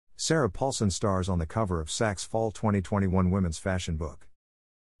Sarah Paulson stars on the cover of Saks Fall 2021 women's fashion book.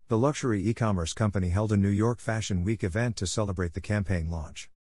 The luxury e-commerce company held a New York Fashion Week event to celebrate the campaign launch.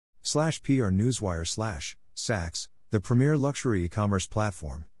 PR Newswire / Saks, the premier luxury e-commerce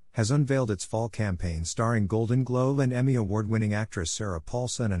platform, has unveiled its fall campaign starring Golden Globe and Emmy award-winning actress Sarah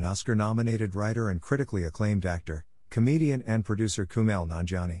Paulson and Oscar-nominated writer and critically acclaimed actor, comedian and producer Kumail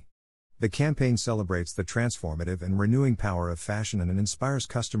Nanjiani. The campaign celebrates the transformative and renewing power of fashion and inspires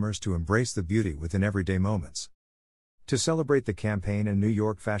customers to embrace the beauty within everyday moments. To celebrate the campaign and New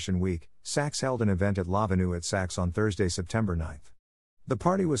York Fashion Week, Saks held an event at L'Avenue at Saks on Thursday, September 9. The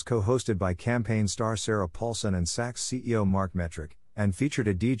party was co-hosted by campaign star Sarah Paulson and Saks CEO Mark Metrick, and featured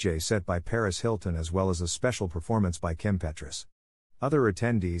a DJ set by Paris Hilton as well as a special performance by Kim Petras. Other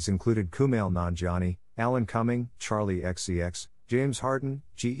attendees included Kumail Nanjiani, Alan Cumming, Charli XCX, James Harden,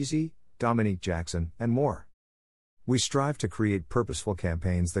 Jeezy, Dominique Jackson, and more. We strive to create purposeful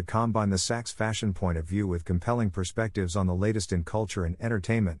campaigns that combine the Saks fashion point of view with compelling perspectives on the latest in culture and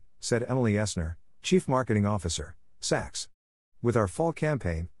entertainment, said Emily Essner, Chief Marketing Officer, Saks. With our fall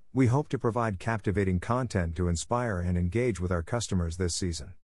campaign, we hope to provide captivating content to inspire and engage with our customers this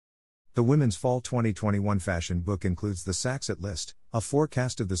season. The Women's Fall 2021 fashion book includes the Saks It List, a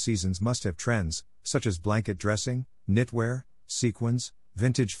forecast of the season's must-have trends, such as blanket dressing, knitwear, sequins,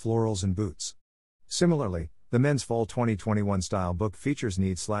 vintage florals and boots. Similarly, the Men's Fall 2021 style book features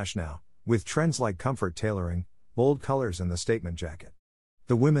need/now, with trends like comfort tailoring, bold colors and the statement jacket.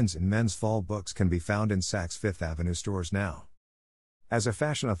 The women's and men's fall books can be found in Saks Fifth Avenue stores now. As a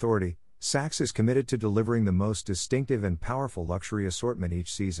fashion authority, Saks is committed to delivering the most distinctive and powerful luxury assortment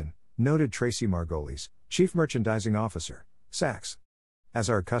each season, noted Tracy Margolis, Chief Merchandising Officer, Saks. As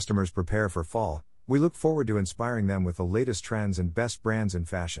our customers prepare for fall, we look forward to inspiring them with the latest trends and best brands in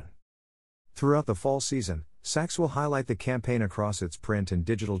fashion. Throughout the fall season, Saks will highlight the campaign across its print and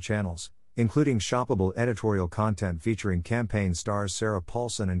digital channels, including shoppable editorial content featuring campaign stars Sarah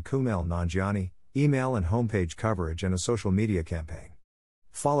Paulson and Kumail Nanjiani, email and homepage coverage and a social media campaign.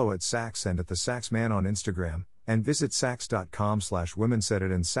 Follow at Saks and at the Saks Man on Instagram, and visit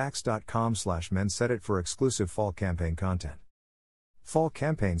saks.com/womensaidit and saks.com/mensaidit for exclusive fall campaign content. Fall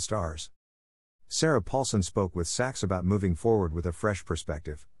campaign stars. Sarah Paulson spoke with Saks about moving forward with a fresh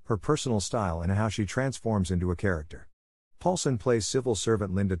perspective, her personal style and how she transforms into a character. Paulson plays civil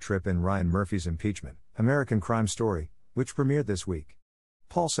servant Linda Tripp in Ryan Murphy's Impeachment, American Crime Story, which premiered this week.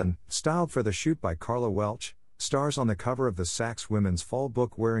 Paulson, styled for the shoot by Carla Welch, stars on the cover of the Saks Women's Fall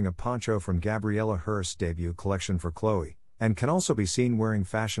book wearing a poncho from Gabriella Hearst's debut collection for Chloe, and can also be seen wearing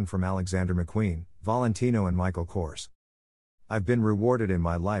fashion from Alexander McQueen, Valentino and Michael Kors. I've been rewarded in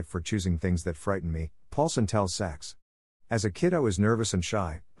my life for choosing things that frighten me, Paulson tells Saks. As a kid I was nervous and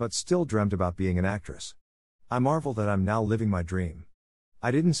shy, but still dreamt about being an actress. I marvel that I'm now living my dream.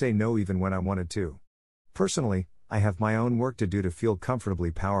 I didn't say no even when I wanted to. Personally, I have my own work to do to feel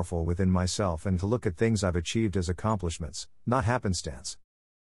comfortably powerful within myself and to look at things I've achieved as accomplishments, not happenstance.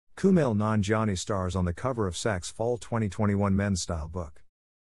 Kumail Nanjiani stars on the cover of Saks Fall 2021 men's style book.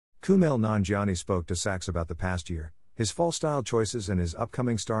 Kumail Nanjiani spoke to Saks about the past year, his fall style choices and his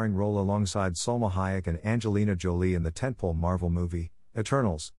upcoming starring role alongside Salma Hayek and Angelina Jolie in the tentpole Marvel movie,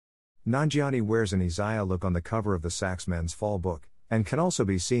 Eternals. Nanjiani wears an Isaiah look on the cover of the Saks men's fall book, and can also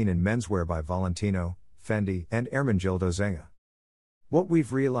be seen in menswear by Valentino, Fendi, and Ermenegildo Zegna. What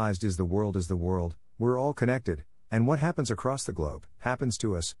we've realized is the world, we're all connected, and what happens across the globe, happens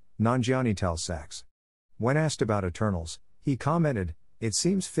to us, Nanjiani tells Saks. When asked about Eternals, he commented, "It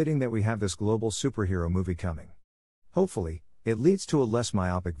seems fitting that we have this global superhero movie coming. Hopefully, it leads to a less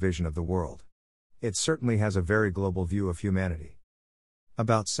myopic vision of the world. It certainly has a very global view of humanity."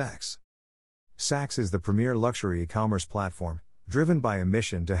 About Saks. Saks is the premier luxury e-commerce platform, driven by a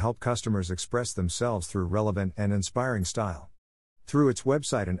mission to help customers express themselves through relevant and inspiring style. Through its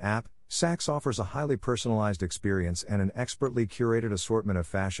website and app, Saks offers a highly personalized experience and an expertly curated assortment of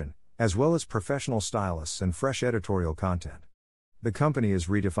fashion, as well as professional stylists and fresh editorial content. The company is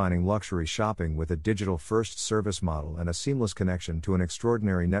redefining luxury shopping with a digital-first service model and a seamless connection to an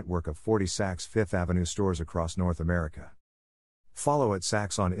extraordinary network of 40 Saks Fifth Avenue stores across North America. Follow at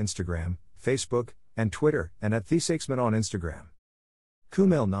Saks on Instagram, Facebook, and Twitter, and at TheSaksman on Instagram.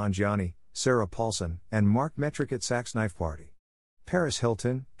 Kumail Nanjiani, Sarah Paulson, and Mark Metrick at Saks Knife Party. Paris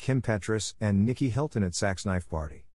Hilton, Kim Petras, and Nikki Hilton at Saks Knife Party.